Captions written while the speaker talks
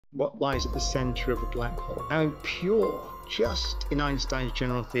what lies at the centre of a black hole. Now in pure, just in Einstein's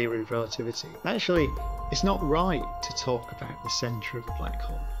general theory of relativity, actually it's not right to talk about the centre of a black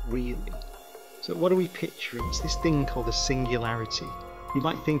hole, really. So what are we picturing? It's this thing called a singularity. You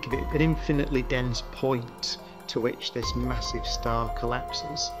might think of it, an infinitely dense point to which this massive star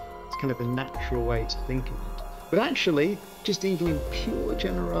collapses. It's kind of a natural way to think of it. But actually, just even in pure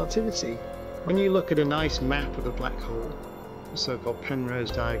general relativity, when you look at a nice map of a black hole, the so-called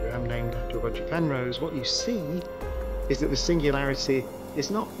Penrose diagram named after Roger Penrose, what you see is that the singularity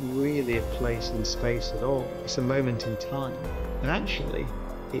is not really a place in space at all. It's a moment in time. And actually,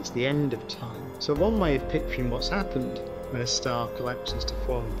 it's the end of time. So one way of picturing what's happened when a star collapses to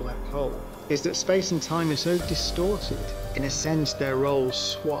form a black hole is that space and time are so distorted. In a sense, their roles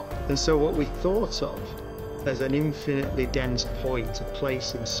swap. And so what we thought of as an infinitely dense point, a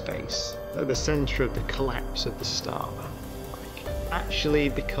place in space, at the centre of the collapse of the star, actually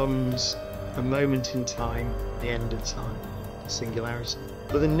becomes a moment in time, the end of time, the singularity.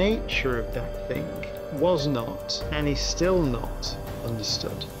 But the nature of that thing was not, and is still not,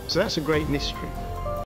 understood. So that's a great mystery.